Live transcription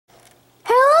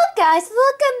guys,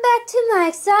 welcome back to my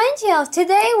exciting channel.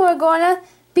 Today we're gonna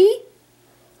be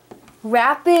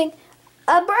wrapping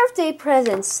a birthday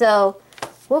present. So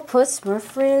we'll put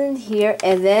Smurfit in here,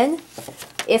 and then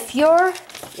if your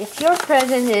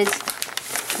present is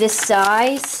this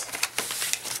size,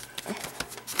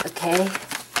 okay,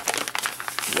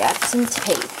 wrap some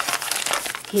tape.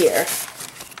 Here,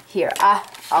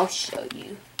 I'll show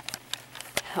you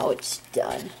how it's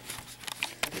done.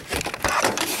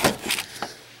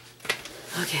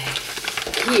 Okay,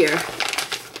 here.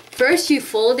 First you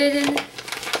fold it in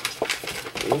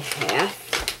half.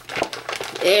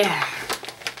 There.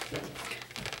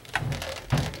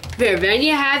 There, then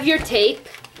you have your tape.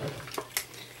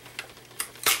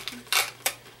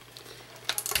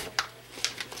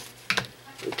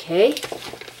 Okay.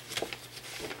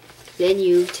 Then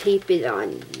you tape it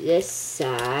on this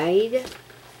side.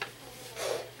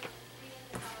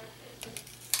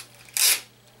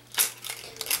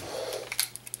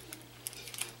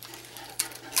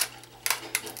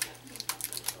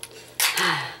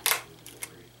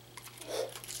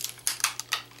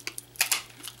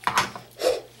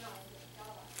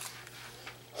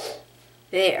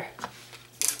 There.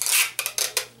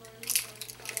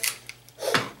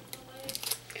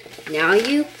 Now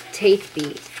you tape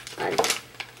the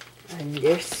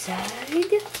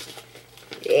underside.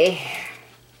 There.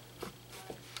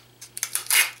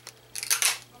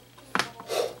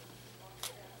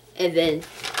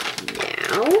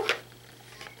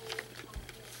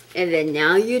 And then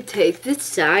now you take this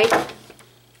side.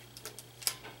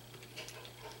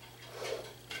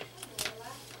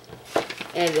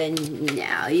 And then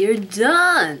now you're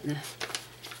done.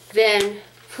 Then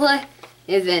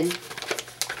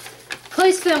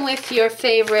place them with your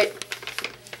favorite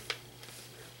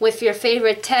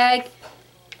tag.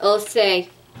 It'll say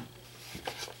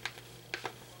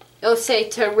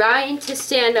to Ryan to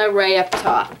Santa right up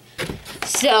top.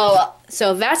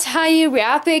 So that's how you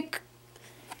wrap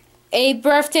a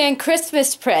birthday and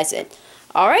Christmas present.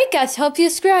 Alright guys, hope you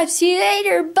subscribe. See you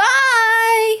later. Bye!